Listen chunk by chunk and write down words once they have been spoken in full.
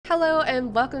Hello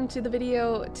and welcome to the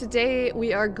video. Today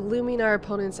we are glooming our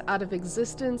opponents out of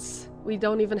existence. We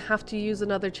don't even have to use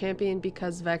another champion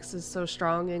because VEX is so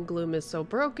strong and Gloom is so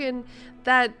broken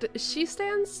that she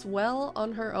stands well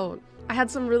on her own. I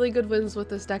had some really good wins with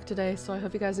this deck today, so I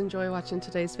hope you guys enjoy watching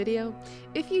today's video.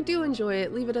 If you do enjoy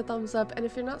it, leave it a thumbs up, and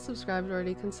if you're not subscribed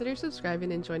already, consider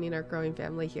subscribing and joining our growing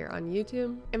family here on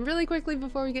YouTube. And really quickly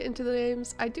before we get into the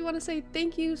names, I do want to say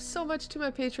thank you so much to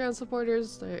my Patreon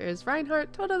supporters. There is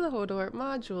Reinhardt, Toda the Hodor,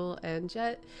 Module, and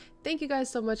Jet. Thank you guys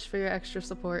so much for your extra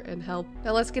support and help.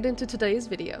 Now let's get into today's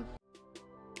video.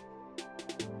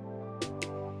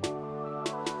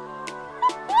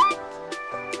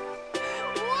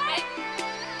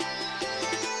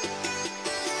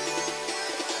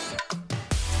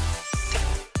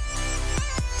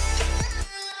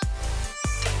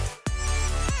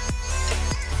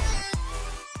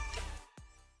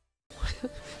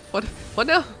 What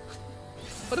now?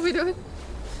 What are we doing?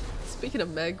 Speaking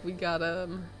of Meg, we got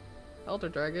Elder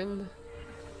Dragon.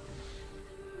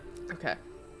 Okay.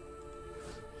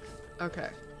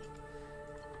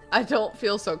 I don't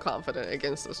feel so confident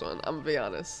against this one. I'm gonna be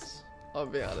honest. I'll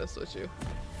be honest with you.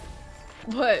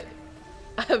 But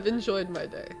I have enjoyed my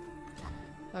day.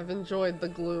 I've enjoyed the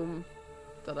gloom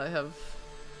that I have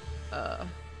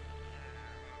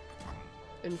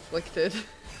inflicted.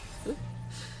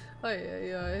 Ay,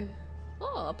 ay, ay.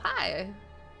 Oh, a pie.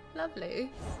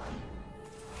 Lovely.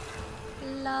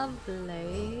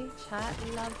 Lovely. Chat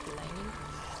lovely.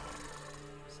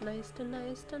 It's nice to know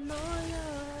ya.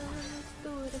 Let's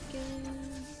do it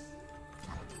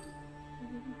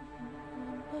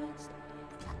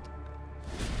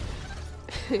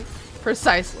again.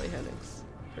 Precisely, Hennix.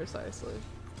 Precisely.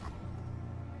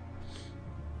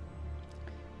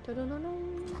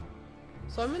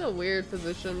 So I'm in a weird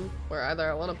position where either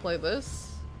I want to play this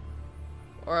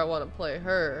or I want to play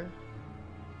her.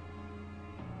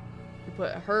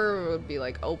 But her would be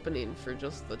like opening for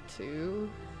just the two.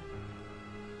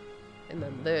 And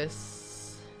then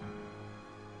this.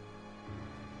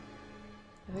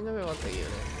 I think I'm gonna want the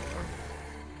unit more.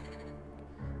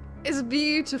 It's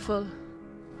beautiful.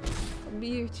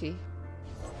 Beauty.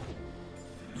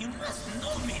 You must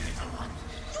know me, little one.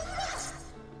 You must.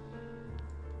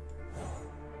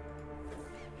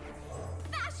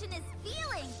 Fashion is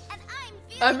feeling, and I'm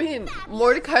feeling. I mean,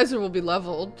 Mordekaiser will be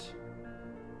leveled.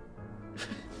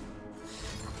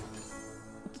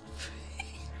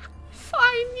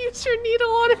 Fine, use your needle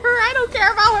on her. I don't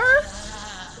care about her.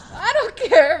 I don't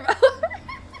care about her.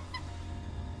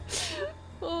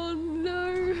 Oh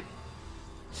no.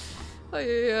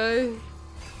 Ay, ay.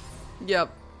 Yep.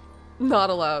 Not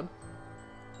allowed.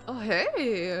 Oh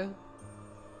hey.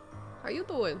 How you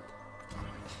doing?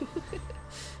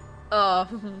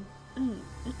 I'm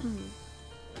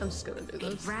just gonna do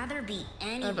this. I'd rather be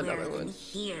anywhere than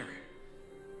here.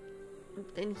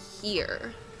 Than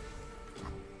here.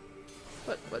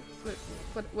 What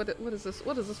is this?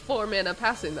 What is this 4-mana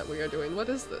passing that we are doing? What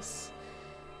is this?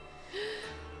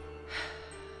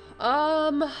 I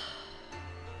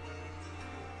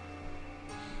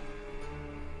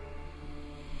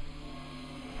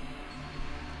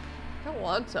don't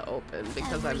want to open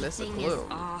because I miss a gloom.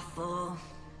 Awful.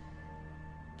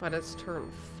 But it's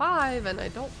turn 5 and I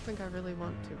don't think I really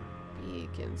want to be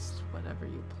against whatever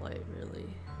you play, really.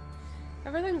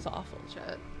 Everything's awful,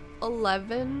 chat.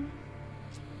 11.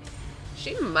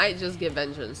 She might just get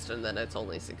Vengeance and then it's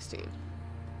only 16.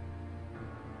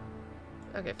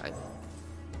 Okay, fine.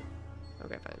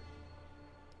 Okay, fine.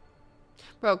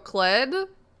 Bro, Kled?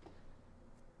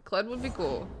 Kled would be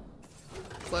cool.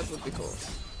 Kled would be cool.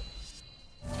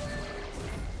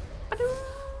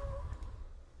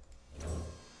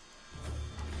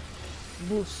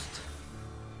 Boost.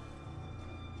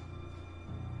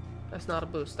 That's not a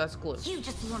boost, that's glue. You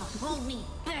just want to hold me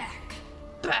back.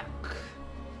 Back.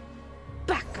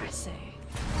 Back, I say.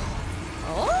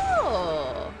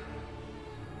 Oh!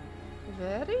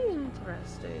 Very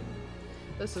interesting.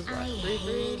 This is what I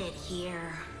hate it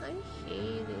here. I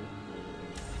hate it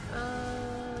here.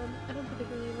 I don't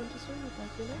particularly want to swing with that,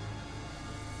 you know?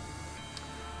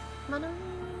 Mana.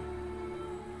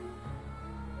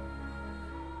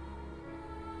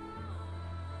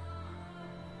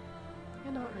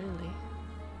 Yeah, not really.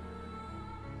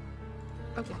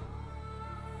 Okay.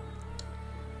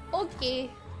 Okay.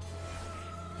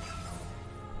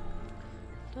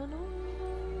 Don't know.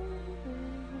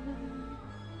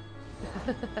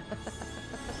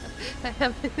 I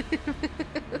haven't.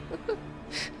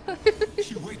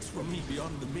 She waits for me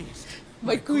beyond the mist.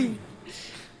 My queen.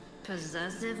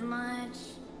 Possessive much?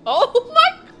 Oh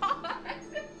my god!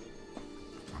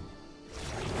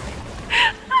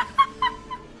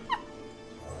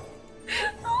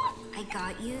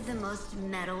 brought you the most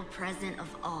metal present of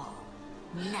all.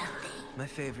 Nothing. My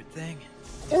favorite thing.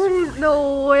 Oh,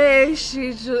 no way,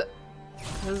 she's just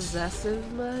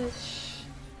possessive much?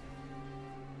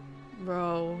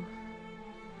 Bro.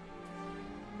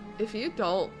 If you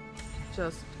don't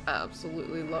just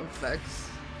absolutely love Vex,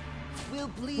 We'll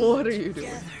bleed what are you doing?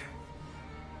 together.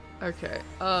 Okay,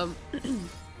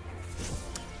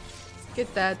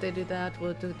 get that, they do that,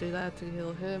 we'll do that to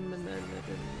heal him, and then they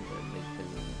can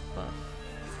buff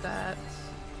that.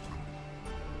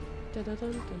 Dun, dun,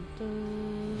 dun, dun,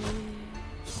 dun.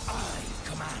 I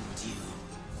command you.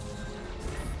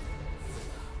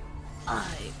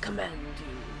 I command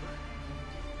you.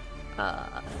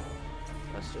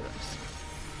 Let's do this.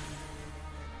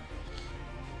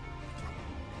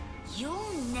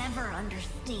 You'll never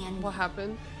understand. What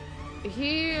happened?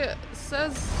 He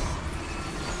says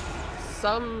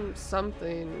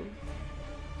something.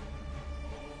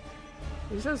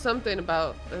 He says something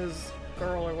about his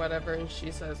girl or whatever, and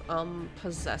she says,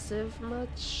 possessive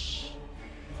much?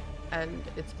 And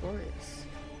it's glorious.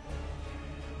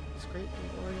 It's great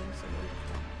and glorious and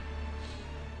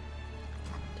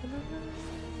wonderful.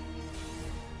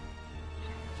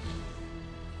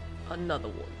 Another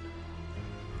one.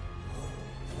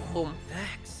 Boom.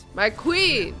 Vex. My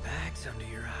queen! Bags under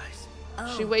your eyes.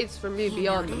 Oh, She waits for me he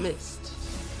beyond the noticed. mist.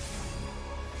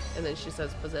 And then she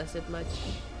says, possessive much?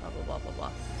 Blah, blah, blah, blah,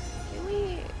 blah. Can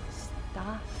we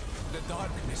stop? The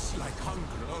darkness, like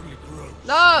hunger, only grows.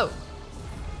 No!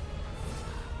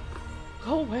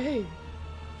 Go away.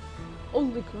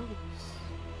 Only grows.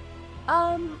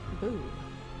 Boo.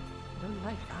 Don't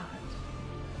like that.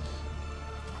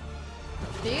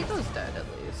 Diego's dead at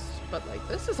least, but like,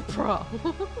 this is a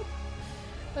problem.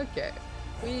 Okay,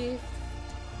 we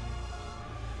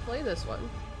play this one.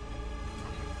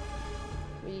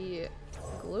 We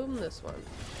gloom this one.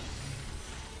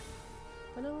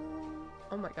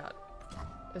 Oh my god.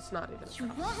 It's not even. You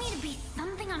want me to be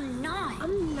something I'm not.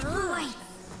 I'm not. Lights,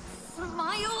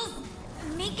 smiles,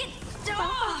 make it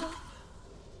stop.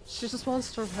 She just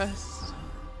wants to rest.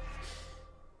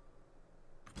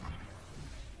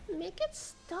 Make it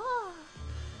stop.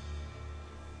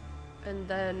 And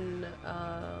then,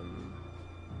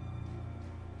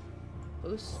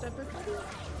 boost everybody?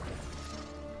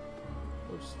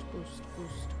 Boost, boost,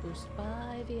 boost, boost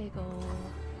by Diego.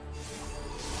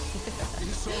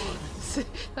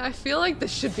 I feel like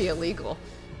this should be illegal.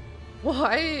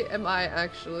 Why am I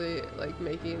actually, like,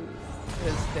 making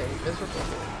his day miserable?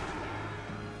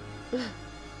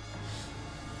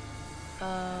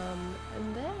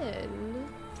 And then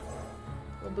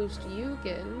we'll boost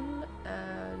Yugen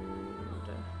and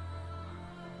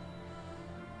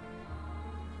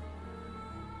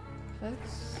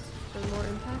Vex for more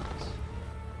impact.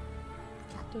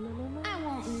 I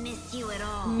won't miss you at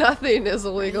all. Nothing is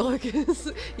illegal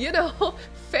against, you know,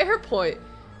 fair point.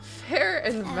 Fair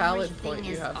and valid Everything point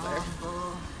you is have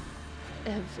awful.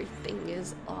 there. Everything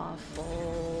is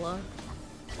awful.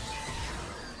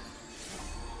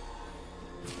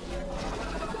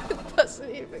 It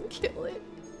doesn't even kill it.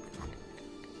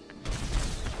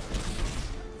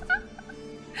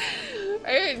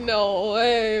 Ain't no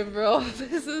way, bro.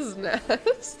 This is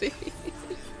nasty.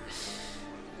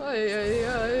 Ay, ay,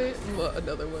 ay.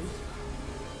 Another one.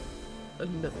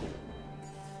 Another one.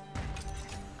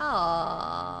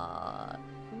 Ah,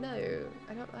 no.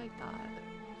 I don't like that.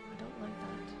 I don't like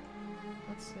that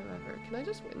whatsoever. Can I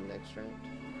just win next round?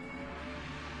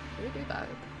 Can we do that?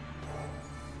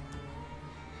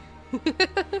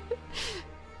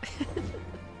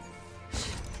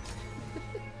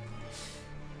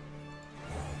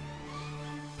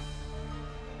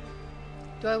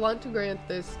 Do I want to grant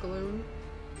this gloom?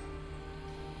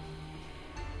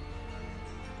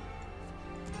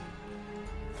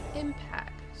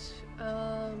 Impact.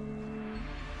 I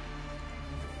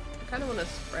kind of want to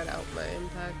spread out my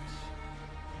impact.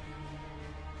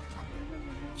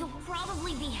 You'll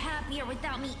probably be happier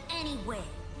without me anyway.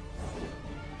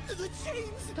 The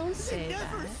chains, Don't say they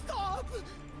never that. stop.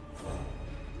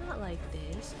 Not like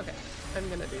this. Okay, I'm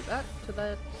gonna do that to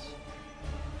that.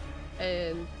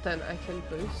 And then I can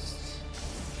boost.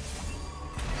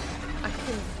 I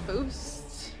can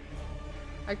boost.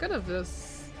 I could have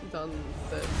just done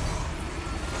this.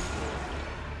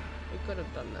 We could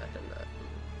have done that and that.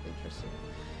 Interesting.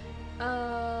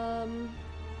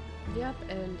 Yep,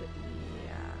 and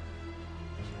yeah.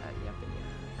 Chat, yep, and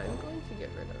yeah. I'm going to get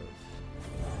rid of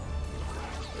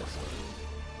this one.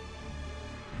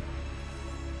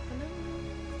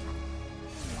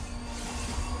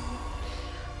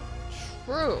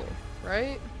 True,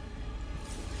 right?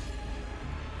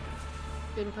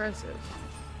 Impressive.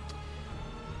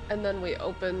 And then we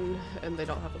open and they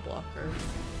don't have a blocker.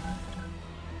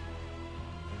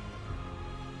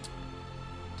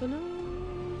 Dunno.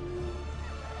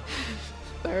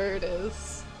 There it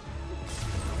is.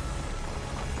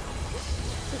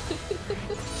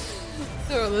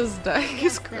 Oh, this deck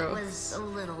is gross. That was a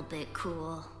little bit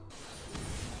cool.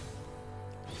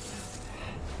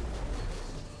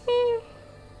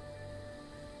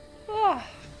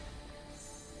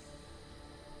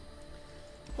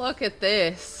 Look at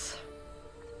this.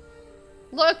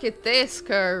 Look at this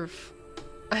curve.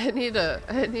 I need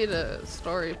a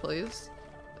story, please.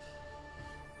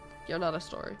 You're not a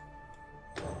story.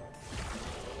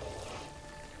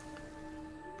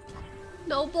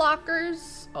 No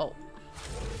blockers. Oh.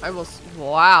 I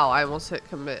almost hit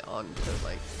commit on to,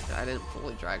 like, I didn't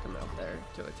fully drag him out there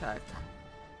to attack.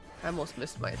 I almost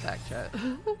missed my attack, chat.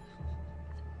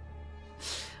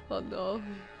 Oh no.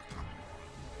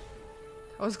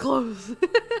 I was close.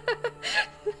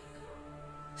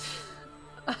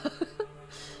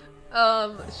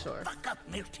 Sure. Buck up,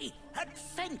 Milty.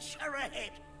 Adventure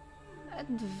ahead.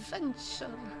 Adventure.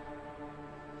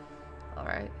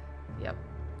 Alright. Yep.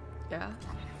 Yeah.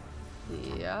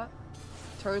 Yeah.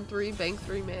 Turn 3, bank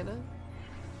 3 mana.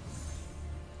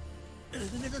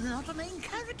 Not a main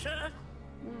character.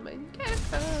 Main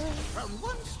character. From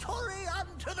one story on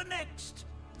to the next.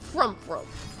 From.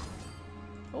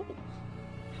 Oh.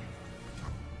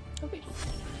 Okay.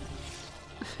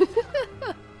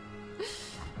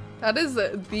 That is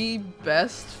the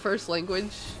best first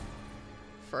language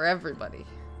for everybody.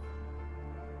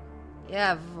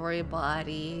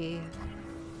 Everybody.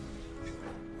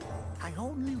 I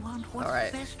only want what's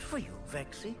Alright. best for you,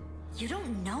 Vexy. You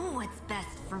don't know what's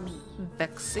best for me.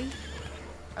 Vexy?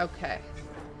 Okay.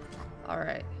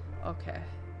 Alright. Okay.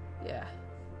 Yeah.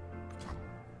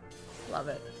 Love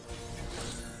it.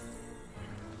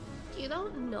 You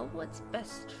don't know what's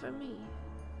best for me.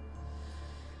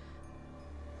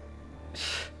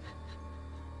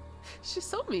 She's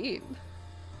so mean.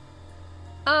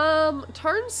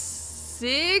 Turn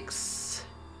 6.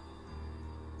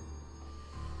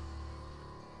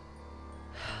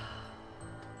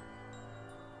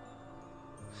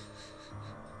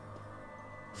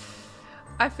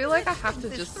 I feel like I have to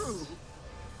just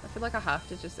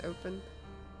open.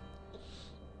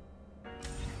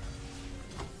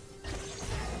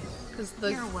 Cause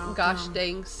the You're welcome. gosh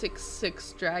dang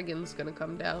 6/6 dragon's gonna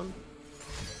come down.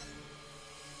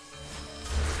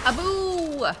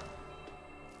 Aboo!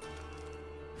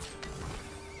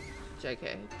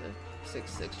 JK, the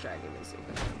 6/6 dragon isn't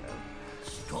gonna come down.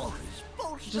 Stories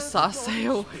bolster Just saw your say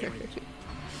a word. spirit.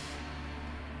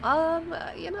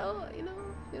 You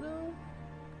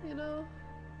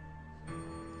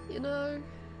know.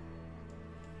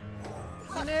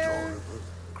 Adorable.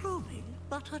 Gloomy,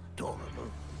 but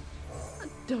adorable.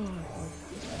 Adorable.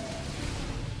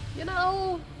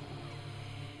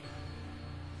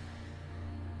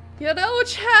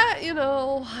 Chat, I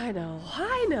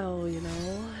know,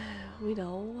 we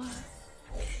know.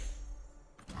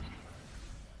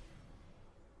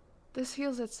 This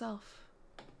heals itself.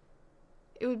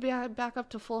 It would be back up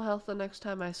to full health the next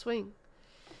time I swing.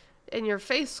 And your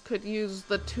face could use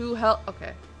the 2 health.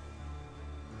 Okay.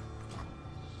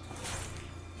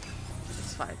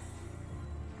 It's fine.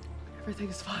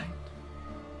 Everything's fine.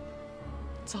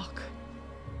 It's all good.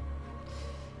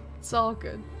 It's all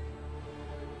good.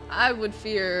 I would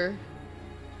fear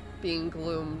being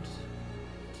gloomed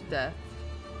to death,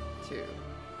 too.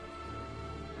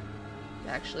 It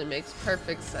actually makes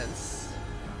perfect sense.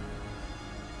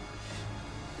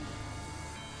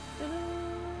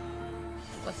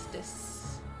 What's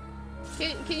this?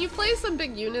 Can you play some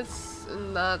big units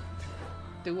and not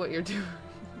do what you're doing?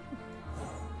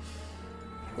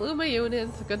 Gloom a unit,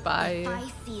 goodbye. If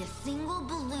I see a single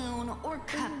balloon or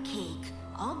cupcake,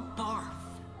 I'll barf.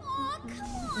 Aw,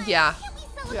 come on. Yeah. Can't we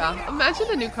celebrate Yeah. our Imagine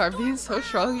a new own card being Halloween so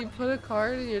strong you put a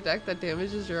card in your deck that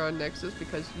damages your own Nexus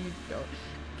because you don't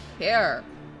care.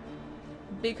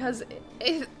 Because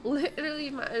it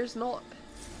literally matters not.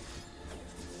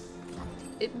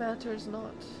 It matters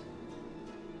not.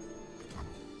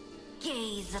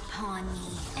 Gaze upon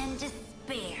me and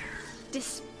despair.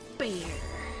 Despair.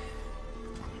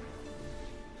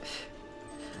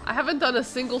 I haven't done a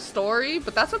single story,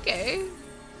 but that's okay.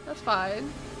 That's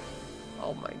fine.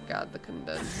 Oh my god, the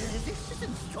condensed. This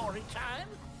isn't story time.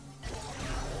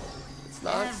 It's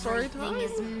not story time.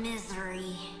 Everything is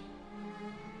misery.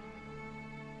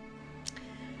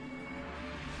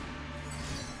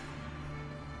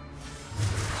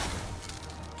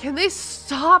 Can they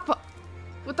stop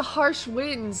with the harsh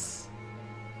winds?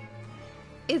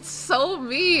 It's so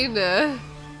mean.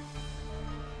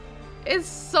 It's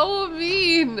so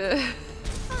mean. That's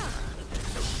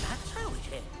how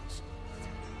it ends.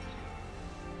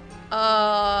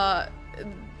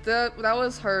 That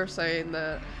was her saying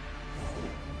that.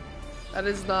 That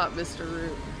is not Mr.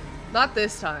 Root. Not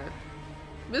this time.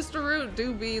 Mr. Root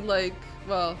do be like,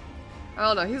 well, I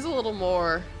don't know, he's a little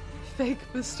more fake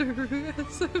Mr. Root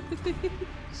has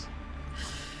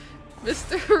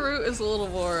Mr. Root is a little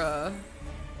more, a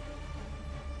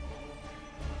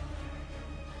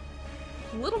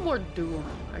little more Doom,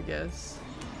 I guess.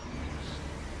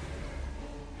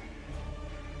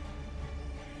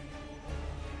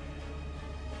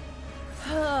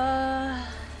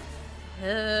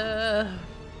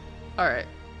 Alright.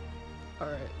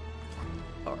 Alright.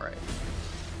 Alright.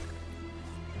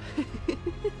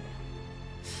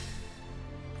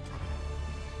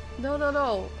 No, no,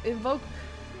 no. Invoke.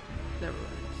 Never mind.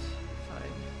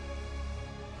 Fine.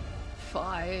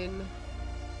 Fine.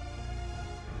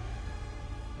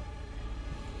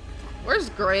 Where's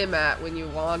Graham at when you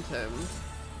want him?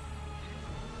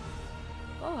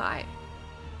 Oh, hi.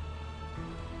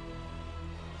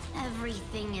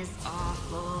 Everything is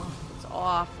awful. It's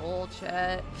awful,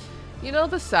 Chet. You know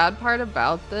the sad part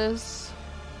about this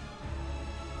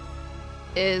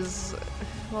is,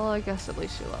 well, I guess at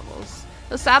least 2 levels.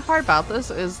 The sad part about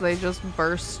this is they just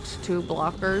burst 2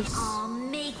 blockers I'll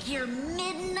make your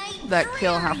midnight that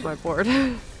kill dreary. half my board.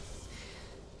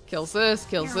 Kills this,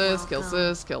 kills You're this, kills welcome.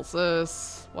 this, kills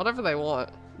this. Whatever they want.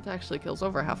 It actually kills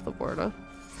over half the board, huh?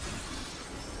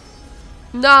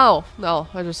 No! No,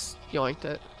 I just yoinked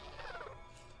it.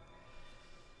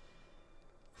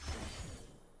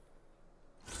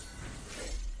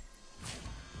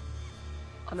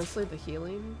 Honestly, the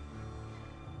healing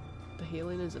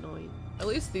is annoying. At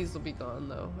least these will be gone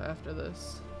though after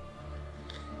this.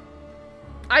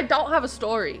 I don't have a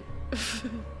story.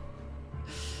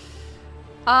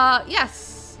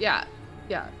 Yes. Yeah.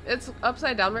 Yeah. It's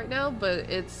upside down right now, but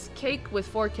it's cake with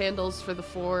 4 candles for the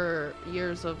 4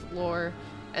 years of lore.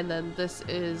 And then this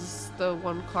is the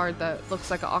one card that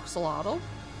looks like an axolotl.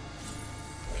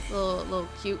 Little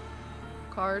cute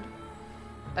card.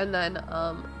 And then,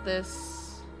 this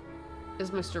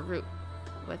is Mr. Root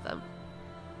with them.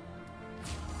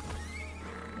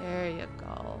 There you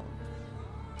go.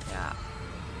 Yeah.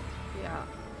 Yeah.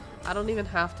 I don't even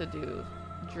have to do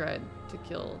Dread to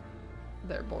kill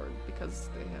their board because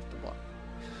they have to block.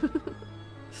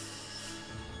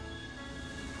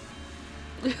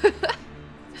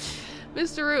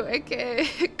 Mr. Root, aka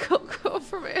Coco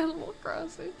from Animal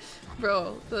Crossing.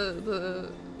 Bro,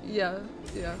 yeah,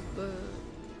 the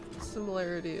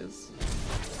similarity is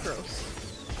gross.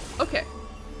 Okay.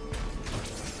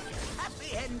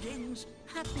 Happy endings,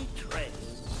 happy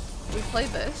trends. We play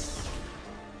this.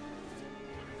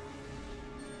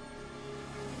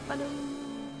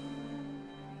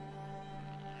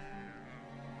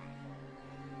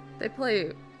 They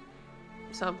play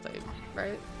something,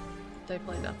 right? They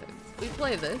play nothing. We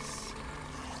play this.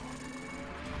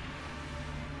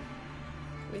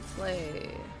 We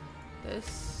play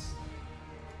this.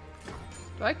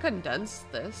 Do I condense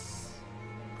this?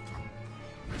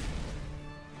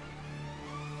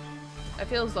 I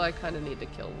feel as though I kind of need to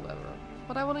kill them.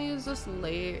 But I want to use this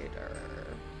later.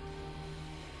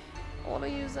 I want to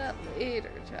use that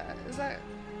later, chat. Is that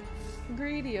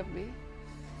greedy of me?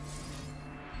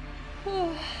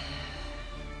 I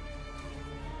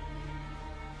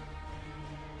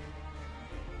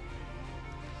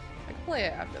can play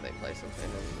it after they play something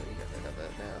and then get rid of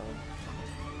it now.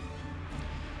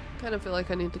 Kind of feel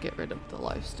like I need to get rid of the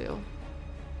lifesteal.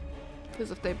 Because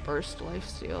if they burst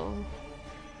lifesteal...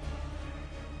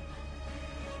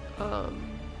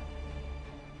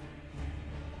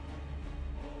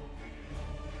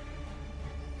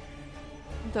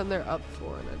 then they're up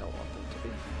 4 and I don't want them to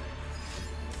be.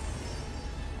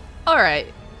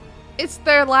 Alright. It's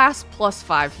their last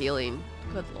 +5 healing.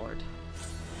 Good lord.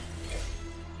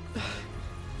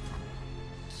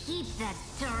 Keep that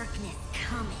darkness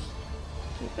coming.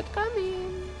 Keep it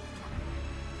coming.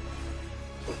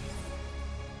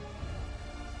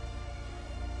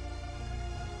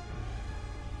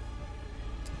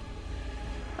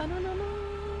 Ba-na-na-na.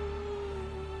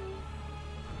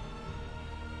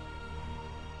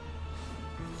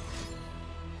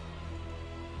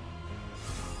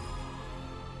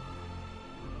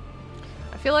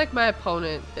 I feel like my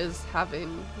opponent is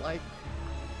having like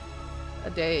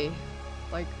a day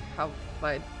like how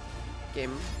my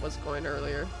game was going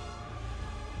earlier.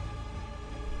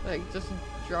 Like just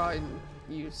drawing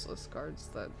useless cards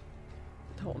that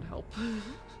don't help.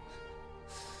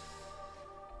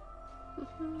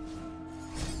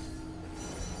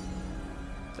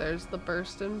 There's the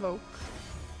burst invoke.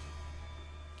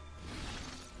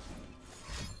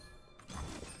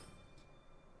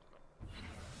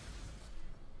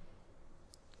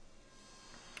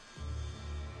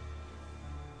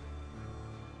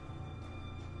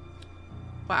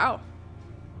 Wow.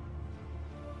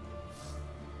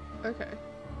 Okay.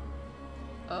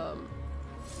 I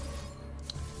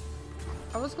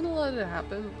was gonna let it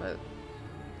happen, but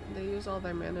they use all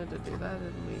their mana to do that,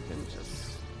 and we can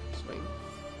just swing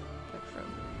next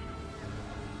round.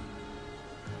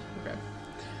 Okay.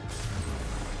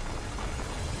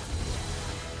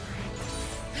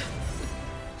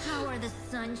 How are the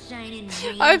sunshine and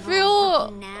rainbows I feel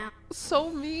looking now? so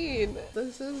mean.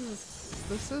 This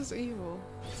is evil.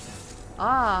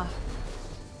 Ah,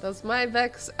 does my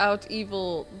Vex out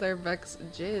evil their Vex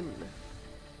Jin?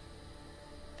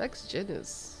 Vex Jin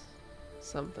is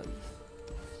something.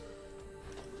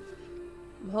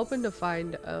 I'm hoping to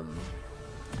find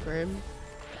Grim.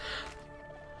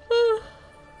 Oh,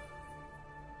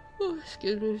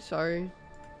 excuse me, sorry.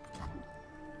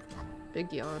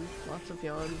 Big yawn, lots of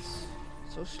yawns.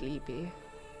 So sleepy.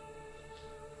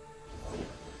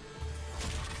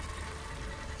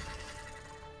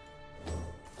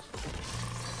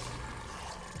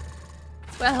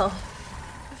 Well,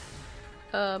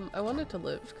 I wanted to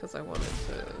live because I wanted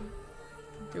to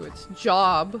do its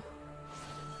job.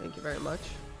 Thank you very much.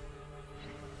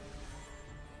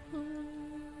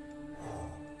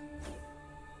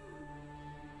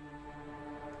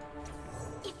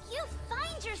 If you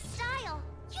find your style,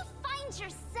 you find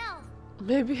yourself.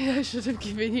 Maybe I should have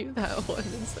given you that one.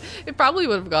 It probably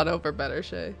would have gone over better,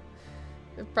 Shay.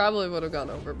 It probably would have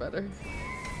gone over better.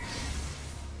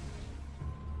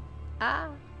 Ah.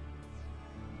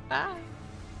 Ah.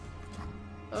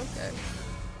 Okay.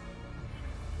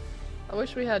 I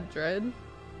wish we had Dread.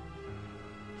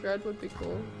 Dread would be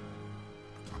cool.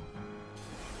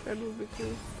 Dread would be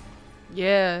cool.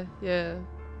 Yeah, yeah.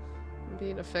 I'm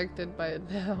being affected by it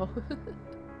now.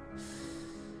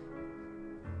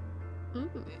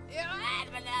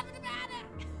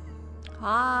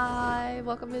 Hi,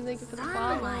 welcome in. Thank you for the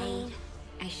follow. Sunlight.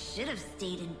 I should have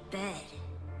stayed in bed.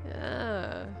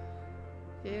 Yeah.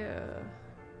 Yeah.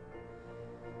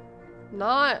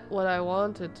 Not what I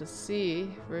wanted to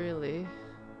see, really.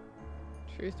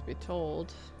 Truth be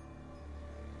told.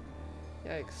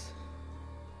 Yikes.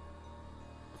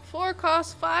 4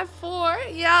 cost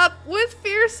 5/4. Yep, with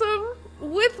fearsome,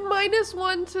 with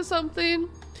 -1 to something.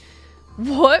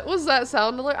 What was that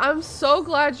sound alert? I'm so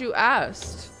glad you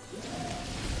asked.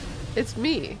 It's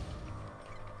me.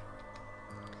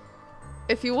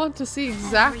 If you want to see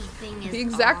the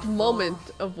exact moment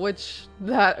of which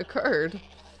that occurred,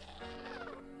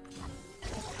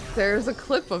 there's a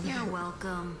clip of it. You're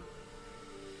welcome.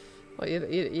 Well, you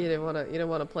didn't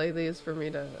want to play these for me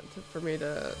to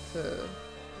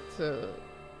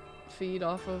feed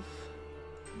off of.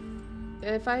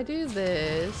 If I do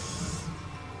this,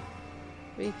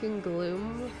 we can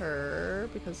gloom her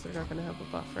because they're not gonna have a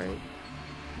buff, right?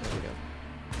 There we go.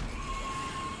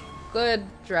 Good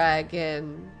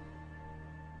dragon.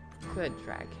 Good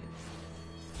dragon.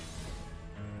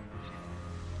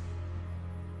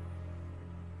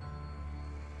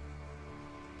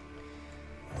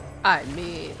 I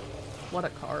mean, what a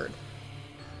card.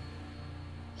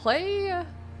 Play.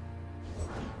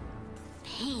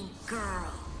 Pink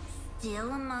girl,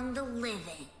 still among the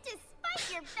living.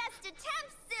 Despite your best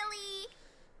attempts, silly.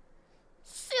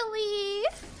 Silly.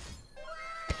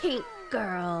 Pink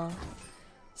girl.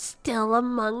 Still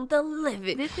among the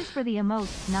living. This is for the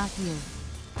emotes, not you.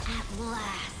 At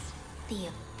last, the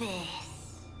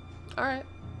abyss. Alright.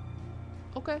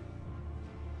 Okay.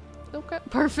 Okay.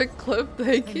 Perfect clip,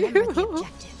 thank you. Remember the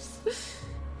objectives.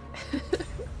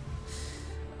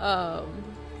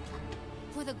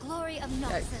 For the glory of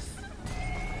Noxus.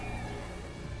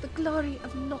 The glory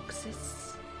of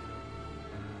Noxus.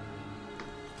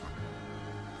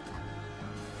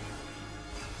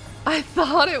 I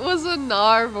thought it was a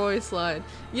Nar voice line.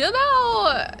 You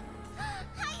know!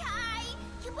 Hi!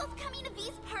 You both coming to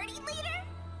V's party later?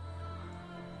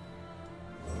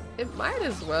 It might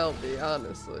as well be,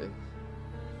 honestly.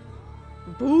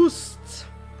 Boost!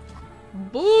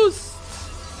 Boost!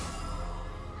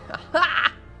 Haha!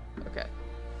 Okay.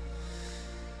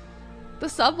 The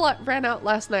sub ran out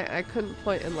last night. I couldn't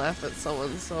point and laugh at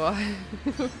someone, so I...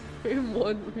 in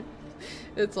one...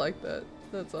 It's like that.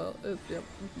 That's all. Yep.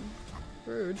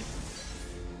 Rude.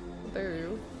 How dare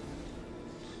you.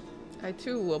 I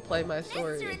too will play my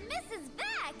story. Mr. and Mrs.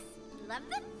 Vex! Love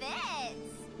the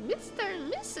fits! Mr.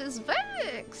 and Mrs.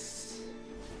 Vex!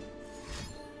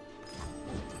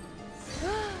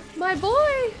 My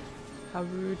boy! How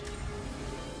rude.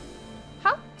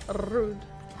 How rude.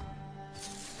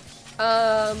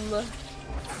 I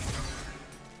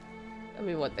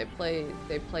mean, what they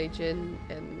play Jin,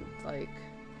 and like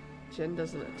Jin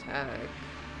doesn't attack,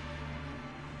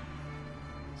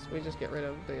 so we just get rid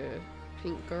of the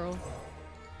pink girl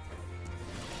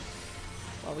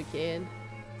while we can.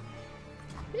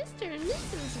 Mr. and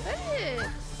Mrs. VEX.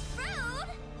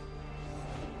 Rude!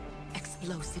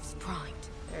 Explosives primed.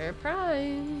 They're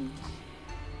primed.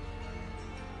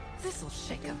 This'll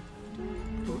shake 'em.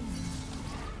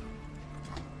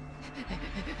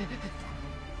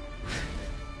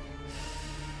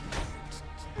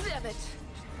 Damn it!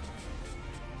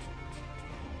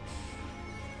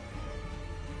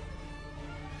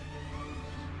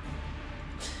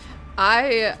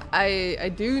 I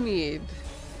do need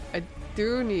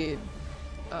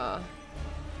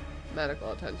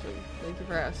medical attention. Thank you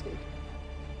for asking.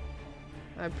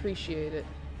 I appreciate it.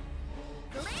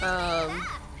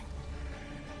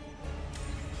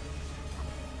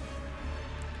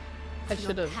 I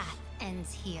should have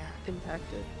Ends here.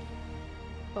 impacted.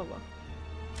 Oh well.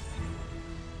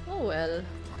 Oh well.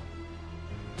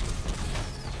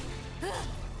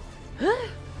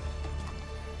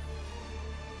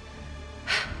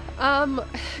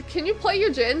 Can you play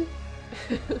your Jin?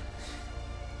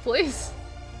 Please.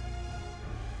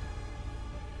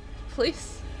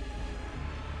 Please.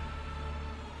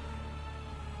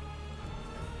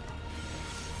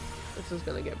 This is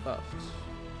gonna get buffed.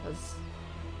 That's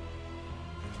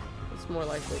it's more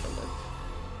likely than not.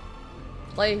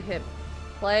 Play him.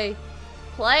 Play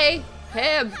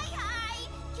him. Hi!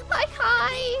 You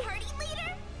Hi. party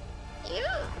leader?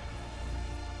 Yeah.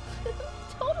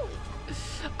 Totally.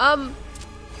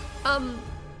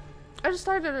 I just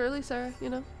started early, Sarah. You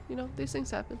know, these things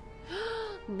happen.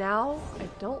 Now, I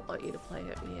don't want you to play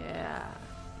it. Yeah.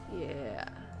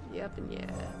 Yep, and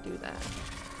yeah. Do that.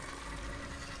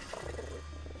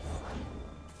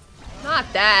 Not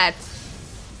that.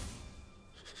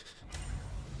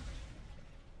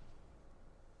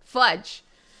 Fudge.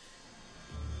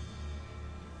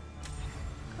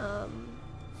 I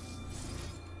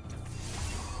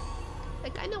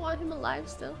kinda want him alive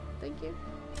still. Thank you.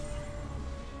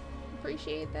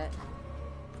 Appreciate that.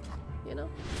 You know?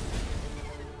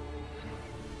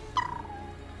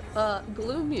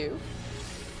 Gloom you.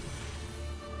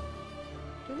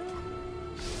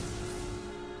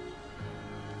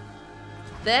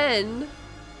 Then...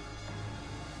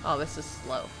 Oh, this is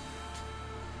slow.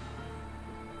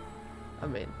 I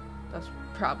mean, that's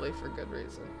probably for good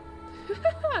reason.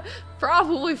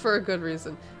 Probably for a good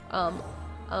reason. I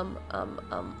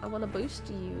want to boost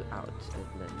you out and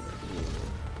then you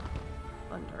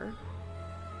under.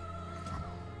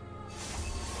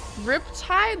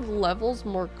 Riptide levels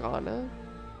Morgana.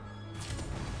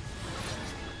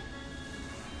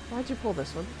 Why'd you pull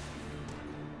this one?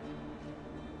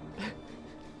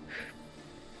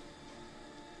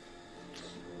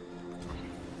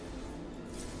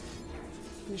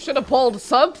 You should have pulled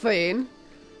something.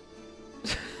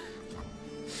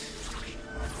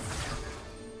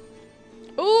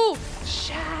 Ooh,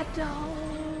 shadow.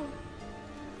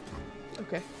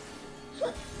 Okay.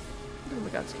 Oh my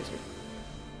god, excuse me.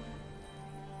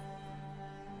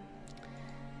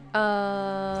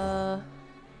 I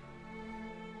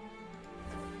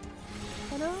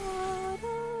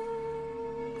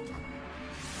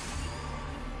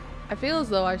feel as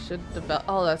though I should develop.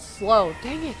 Oh, that's slow.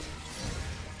 Dang it.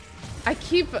 I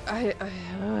keep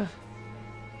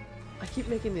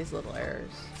making these little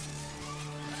errors.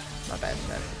 My bad,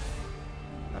 Chad.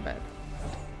 My bad.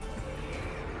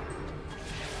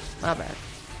 My bad.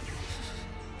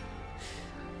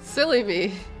 Silly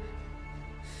me.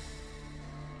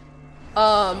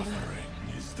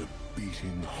 Is the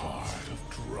beating heart of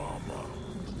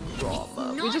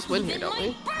drama. We just win here, don't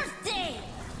we? Birthday!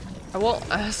 I won't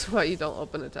ask why you don't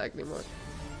open attack anymore.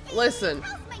 Listen,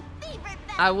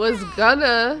 I was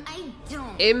gonna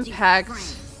impact.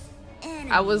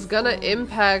 I was gonna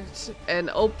impact and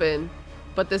open,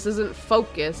 but this isn't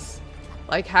focus.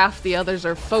 Like half the others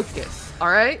are focus. All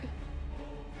right.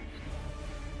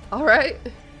 All right.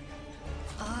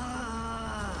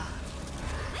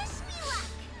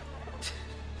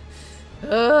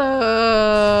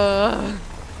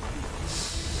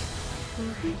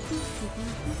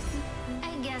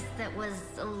 I guess that was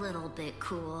a little bit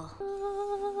cool.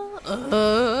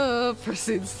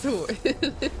 Proceeds to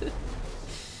win.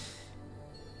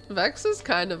 Vex is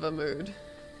kind of a mood.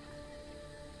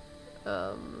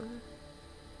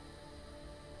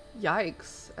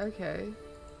 Yikes. Okay.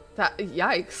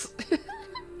 Yikes.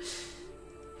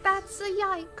 That's a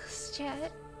yikes,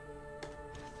 chat.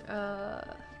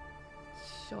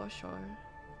 Sure.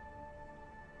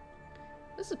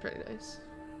 This is pretty nice.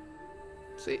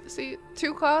 See,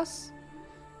 2 costs,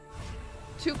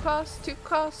 2 costs, 2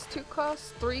 costs, 2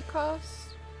 costs, 3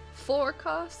 costs, 4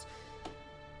 costs.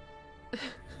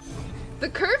 The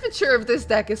curvature of this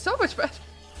deck is so much better.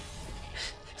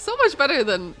 So much better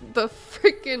than the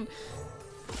freaking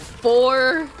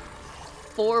 4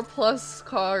 plus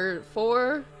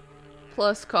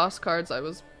cost cards I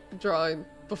was drawing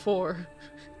before.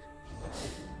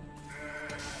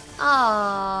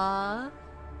 Ah,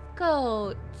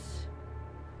 goat.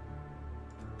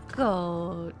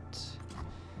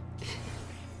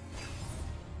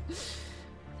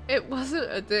 It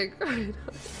wasn't a dig.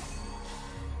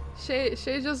 Shay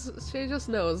just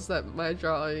knows that my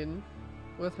drawing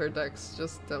with her decks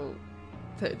just don't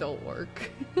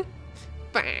work.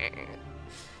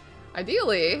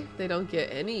 Ideally, they don't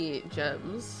get any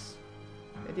gems.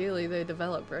 Ideally, they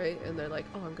develop, right? And they're like,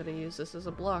 oh, I'm gonna use this as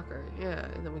a blocker. Yeah,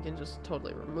 and then we can just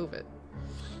totally remove it.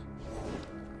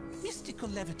 Mystical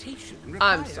levitation I'm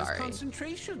requires sorry.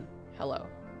 concentration. Hello.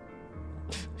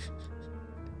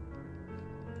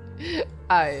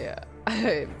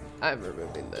 I'm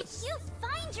removing this. You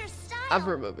find your style. I'm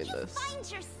removing this. Find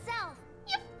yourself.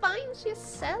 You find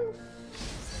yourself.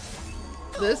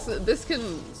 This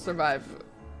can survive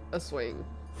a swing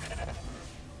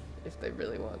if they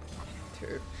really want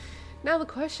to. Now the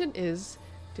question is,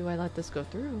 do I let this go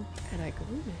through and I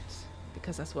gloom it?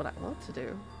 Because that's what I want to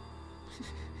do.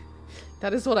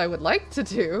 That is what I would like to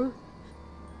do.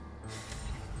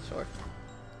 Sure.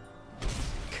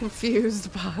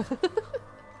 Confused by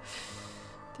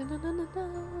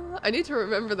I need to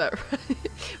remember that.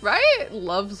 Riot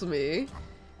loves me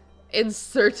in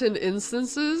certain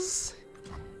instances,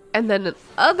 and then in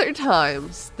other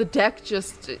times the deck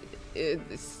just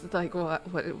it's like,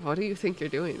 what do you think you're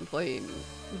doing playing?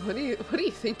 What do you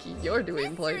think you're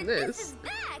doing playing this?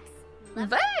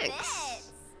 VEX.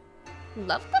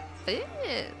 Love the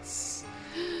fits.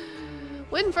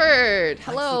 Winford,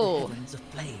 hello. Headlands of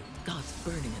flame, gods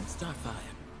burning and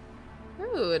starfire.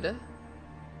 Rude.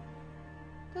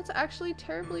 That's actually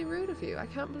terribly rude of you. I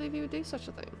can't believe you would do such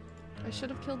a thing. I should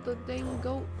have killed the dang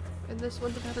goat, and this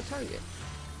wouldn't have had a target.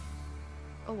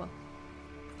 Oh well.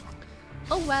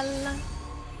 Oh well.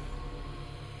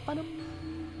 Ba-dum.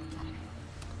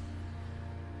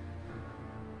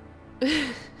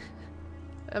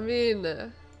 I mean,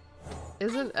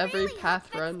 isn't every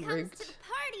path run rigged?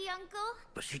 Party, Uncle.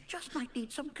 But she just might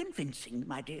need some convincing,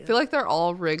 my dear. I feel like they're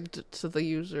all rigged to the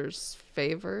user's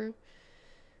favor.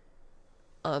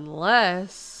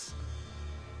 Unless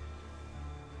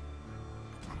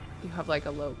you have like a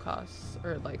low cost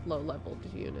or like low leveled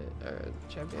unit or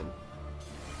champion.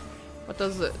 What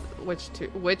does it? Which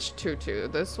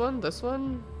 2/2? This one? This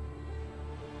one?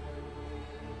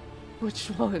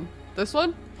 Which one? This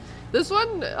one? This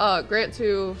one? Grant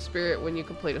 2 spirit when you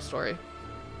complete a story.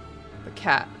 The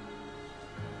cat.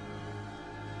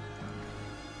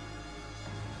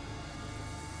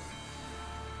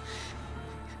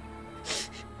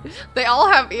 They all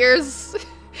have ears.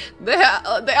 They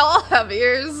all have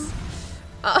ears.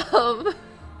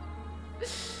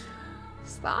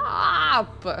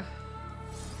 Stop.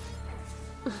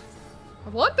 I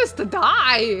want this to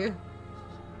die.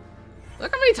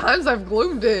 Look how many times I've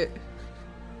gloomed it.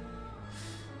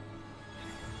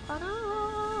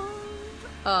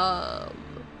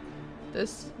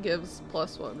 This gives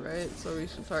 +1, right? So we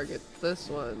should target this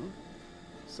one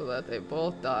so that they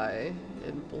both die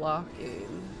in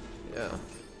blocking. Yeah.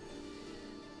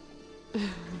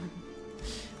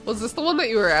 Was this the one that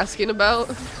you were asking about?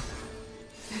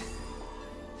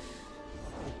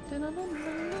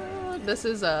 This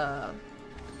is a...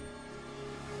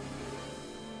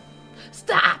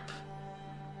 Stop!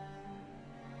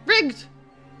 Rigged!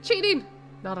 Cheating!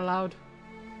 Not allowed.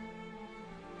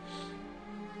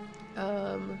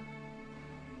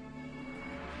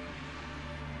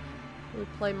 We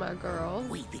play my girl.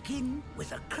 We begin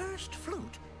with a cursed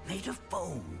flute made of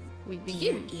bone. We Do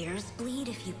your begin. ears bleed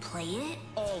if you play it?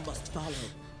 All must follow.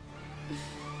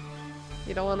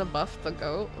 You don't want to buff the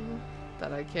goat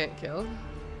that I can't kill?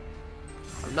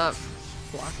 I'm not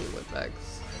blocking with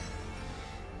VEX.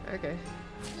 Okay.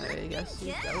 I guess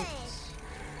you don't.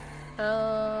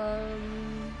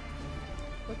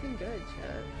 Looking good,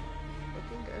 chat.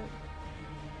 Looking good.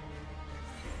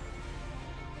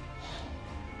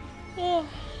 Oh.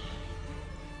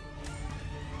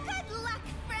 Good luck,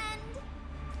 friend.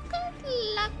 Good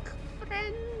luck,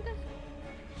 friend.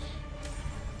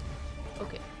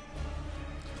 Okay.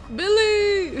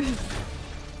 Billy!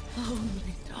 Oh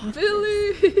my God.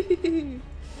 Billy!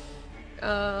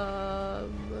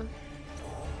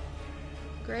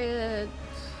 Grant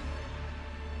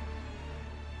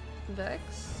Vex,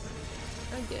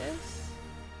 I guess.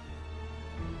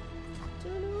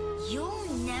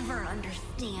 You'll never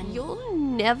understand. You'll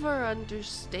never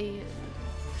understand.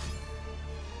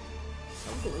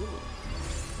 So gloomy.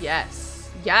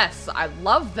 Yes. Yes, I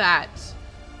love that.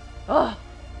 Ugh.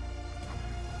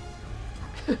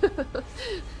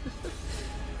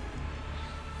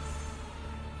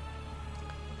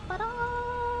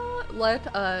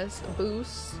 Let us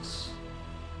boost.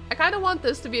 I kind of want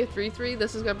this to be a 3-3.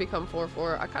 This is going to become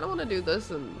 4-4. I kind of want to do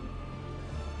this and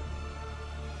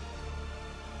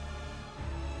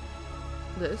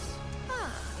this.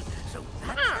 So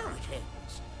that's how it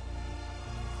ends.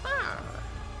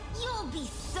 You'll be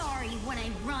sorry when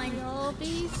I run. You'll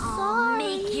be I'll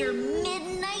make your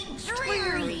midnight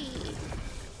dreary.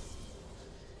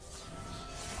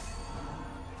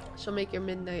 She'll make your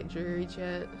midnight dreary,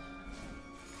 chat.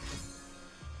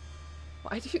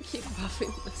 Why do you keep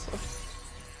buffing this one?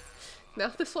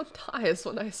 Now this one dies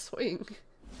when I swing.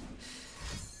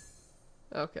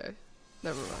 Okay,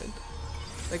 never mind.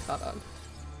 They caught on.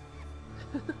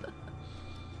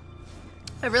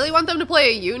 I really want them to play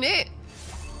a unit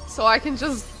so I can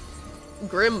just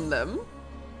grim them.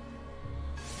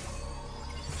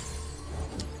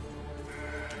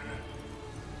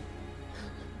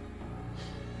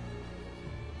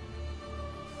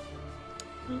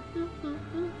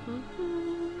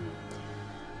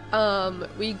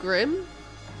 We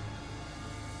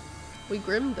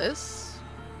grim this,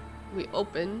 we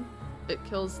open, it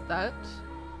kills that,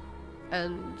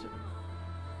 and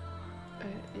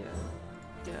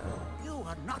yeah. You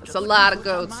are not It's just a lot of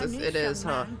looking for goats, it domination, is,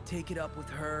 huh? man. Take it up with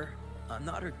her. I'm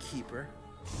not her keeper.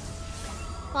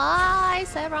 Bye,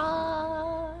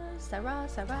 Sarah. Sarah.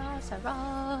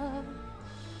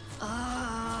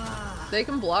 They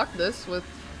can block this with,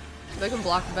 they can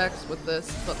block Vex with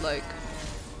this, but like,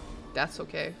 that's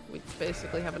okay. We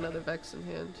basically have another Vex in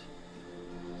hand.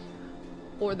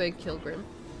 Or they kill Grim.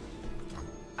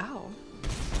 Ow.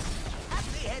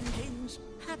 Happy endings,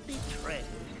 happy trails.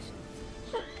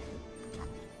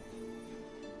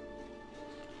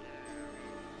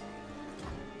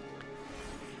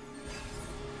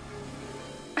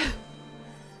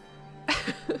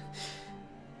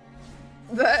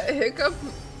 That hiccup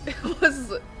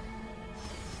was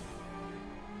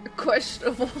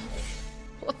questionable.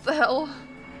 What the hell?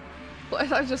 Why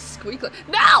did I just squeak like—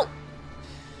 No!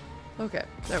 Okay,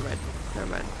 never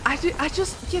mind. I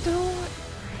just, you know.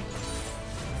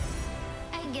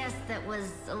 I guess that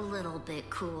was a little bit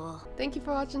cool. Thank you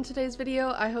for watching today's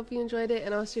video. I hope you enjoyed it,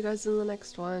 and I'll see you guys in the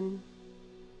next one.